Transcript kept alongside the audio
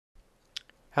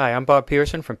Hi, I'm Bob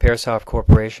Pearson from Pearsoft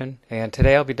Corporation, and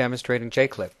today I'll be demonstrating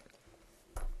Jclip.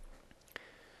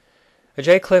 A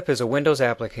Jclip is a Windows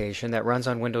application that runs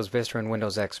on Windows Vista and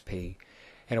Windows XP,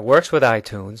 and it works with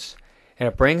iTunes, and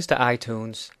it brings to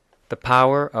iTunes the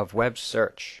power of web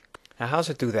search. Now, how does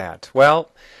it do that?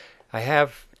 Well, I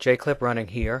have Jclip running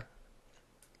here,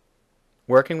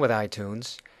 working with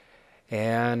iTunes,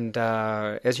 and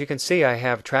as you can see, I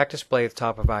have track display at the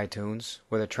top of iTunes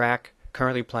with a track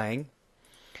currently playing.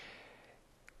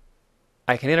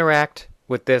 I can interact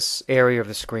with this area of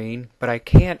the screen, but I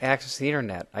can't access the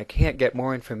internet. I can't get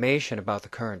more information about the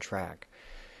current track.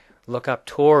 Look up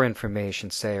tour information,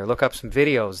 say, or look up some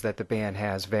videos that the band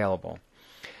has available.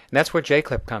 And that's where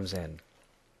Jclip comes in.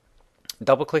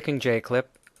 Double-clicking Jclip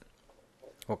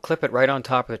will clip it right on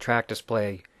top of the track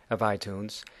display of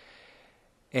iTunes.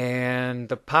 And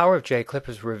the power of Jclip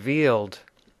is revealed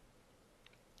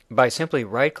by simply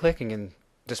right-clicking and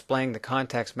displaying the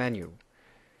context menu.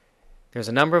 There's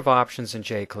a number of options in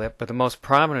Jclip, but the most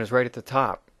prominent is right at the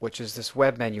top, which is this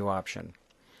web menu option.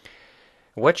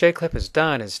 What Jclip has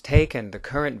done is taken the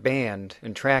current band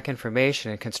and track information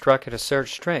and constructed a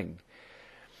search string.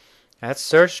 That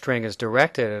search string is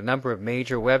directed at a number of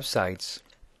major websites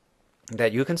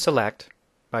that you can select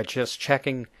by just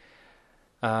checking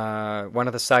one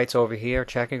of the sites over here,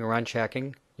 checking or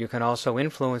unchecking. You can also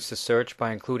influence the search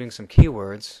by including some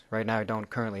keywords. Right now I don't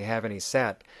currently have any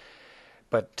set.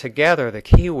 But together, the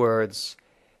keywords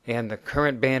and the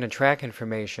current band and track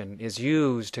information is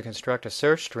used to construct a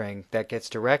search string that gets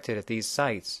directed at these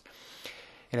sites.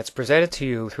 And it's presented to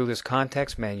you through this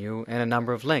context menu and a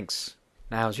number of links.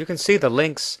 Now, as you can see, the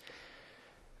links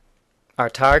are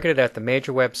targeted at the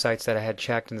major websites that I had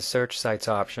checked in the search sites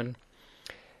option.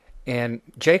 And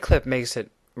Jclip makes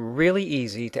it really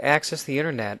easy to access the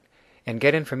internet and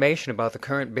get information about the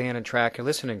current band and track you're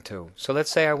listening to. So let's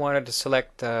say I wanted to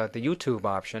select the YouTube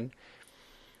option.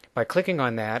 By clicking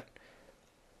on that,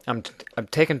 I'm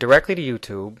taken directly to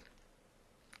YouTube,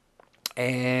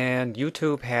 and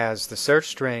YouTube has the search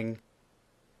string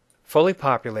fully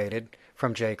populated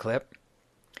from Jclip,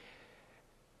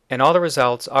 and all the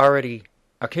results already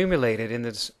accumulated in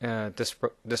this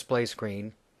display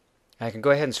screen. I can go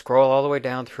ahead and scroll all the way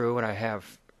down through, and I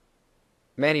have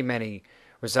many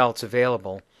results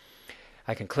available.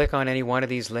 I can click on any one of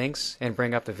these links and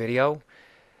bring up the video.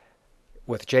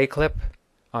 With Jclip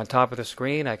on top of the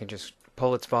screen, I can just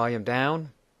pull its volume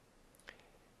down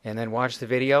and then watch the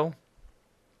video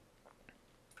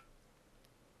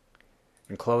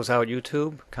and close out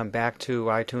YouTube, come back to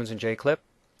iTunes and Jclip.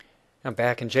 I'm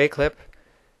back in Jclip.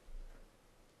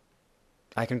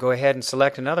 I can go ahead and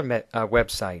select another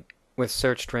website with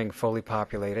search string fully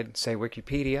populated, say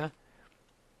Wikipedia.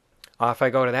 Off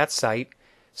I go to that site.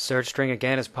 Search string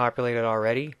again is populated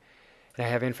already. And I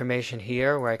have information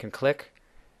here where I can click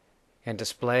and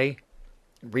display,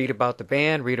 read about the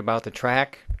band, read about the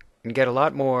track, and get a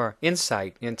lot more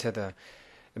insight into the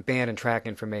band and track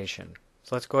information.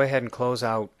 So let's go ahead and close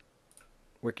out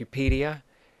Wikipedia.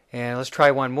 And let's try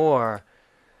one more.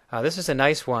 This is a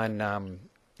nice one.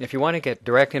 If you want to get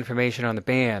direct information on the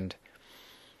band,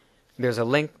 there's a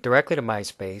link directly to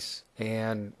MySpace,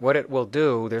 and what it will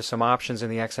do, there's some options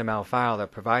in the XML file that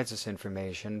provides this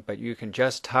information, but you can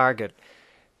just target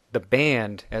the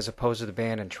band as opposed to the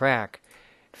band and track,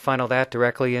 funnel that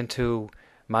directly into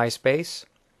MySpace.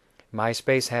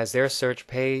 MySpace has their search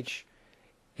page.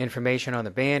 Information on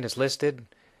the band is listed.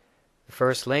 The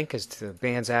first link is to the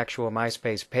band's actual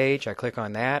MySpace page. I click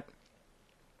on that,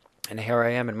 and here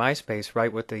I am in MySpace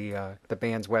right with the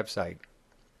band's website.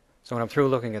 So when I'm through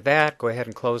looking at that, go ahead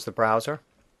and close the browser.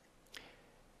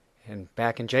 And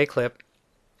back in Jclip,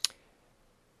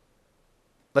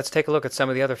 let's take a look at some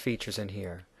of the other features in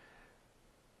here.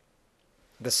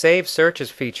 The Save Searches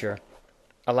feature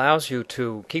allows you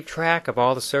to keep track of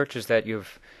all the searches that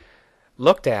you've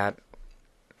looked at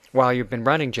while you've been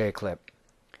running Jclip.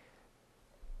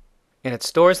 And it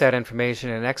stores that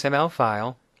information in an XML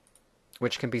file,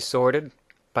 which can be sorted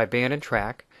by band and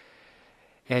track.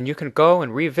 And you can go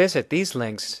and revisit these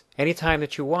links anytime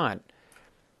that you want.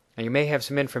 And you may have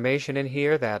some information in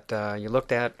here that you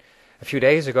looked at a few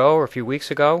days ago or a few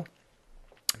weeks ago.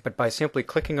 But by simply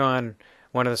clicking on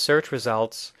one of the search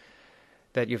results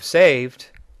that you've saved,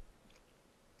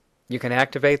 you can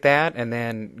activate that and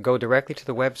then go directly to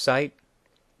the website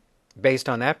based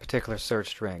on that particular search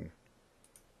string.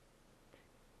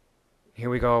 Here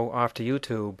we go off to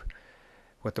YouTube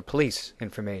with the police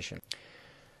information.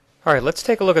 Alright, let's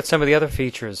take a look at some of the other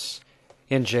features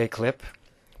in Jclip.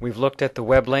 We've looked at the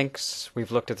web links,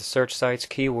 we've looked at the search sites,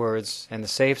 keywords, and the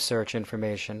Save Search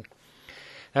information.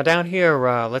 Now down here,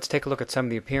 let's take a look at some of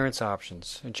the appearance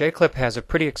options. Jclip has a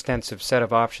pretty extensive set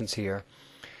of options here.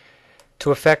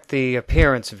 To affect the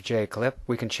appearance of Jclip,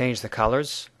 we can change the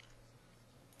colors.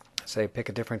 Say pick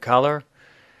a different color.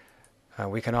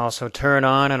 We can also turn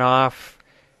on and off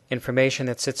information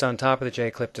that sits on top of the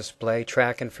Jclip display,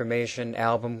 track information,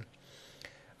 album,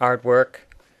 artwork.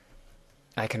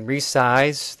 I can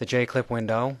resize the Jclip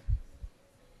window.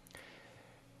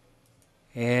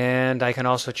 And I can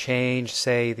also change,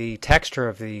 say, the texture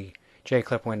of the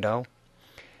Jclip window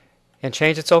and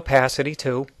change its opacity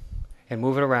too and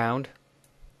move it around.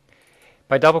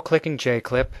 By double-clicking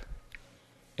Jclip,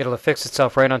 it'll affix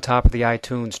itself right on top of the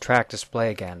iTunes track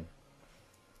display again.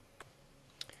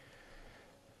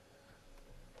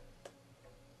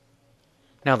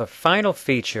 Now the final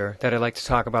feature that I'd like to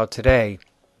talk about today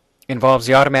involves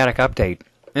the automatic update.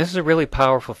 This is a really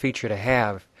powerful feature to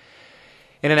have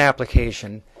in an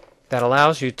application that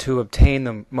allows you to obtain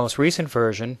the most recent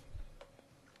version.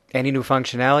 Any new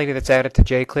functionality that's added to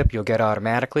Jclip you'll get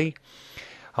automatically.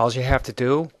 All you have to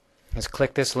do is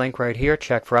click this link right here,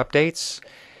 check for updates.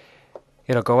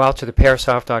 It'll go out to the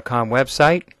Pearsoft.com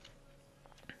website,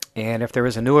 and if there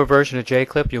is a newer version of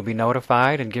Jclip you'll be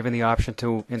notified and given the option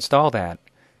to install that.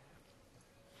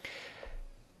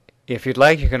 If you'd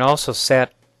like, you can also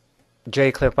set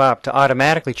Jclip up to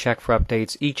automatically check for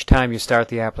updates each time you start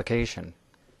the application.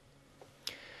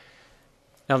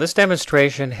 Now this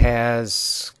demonstration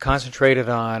has concentrated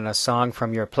on a song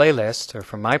from your playlist, or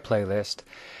from my playlist.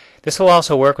 This will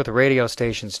also work with the radio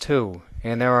stations too,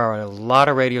 and there are a lot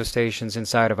of radio stations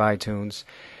inside of iTunes,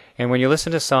 and when you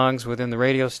listen to songs within the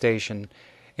radio station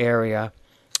area,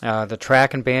 the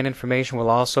track and band information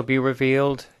will also be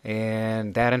revealed,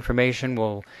 and that information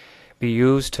will be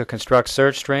used to construct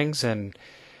search strings and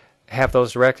have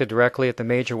those directed directly at the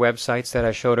major websites that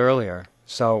I showed earlier.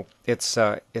 So it's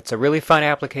a really fun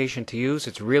application to use.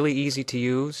 It's really easy to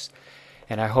use,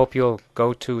 and I hope you'll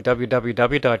go to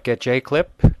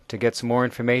www.getjclip to get some more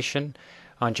information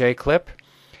on Jclip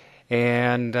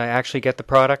and actually get the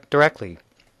product directly.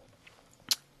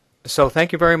 So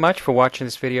thank you very much for watching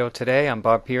this video today. I'm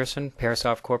Bob Pearson,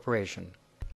 Pearsoft Corporation.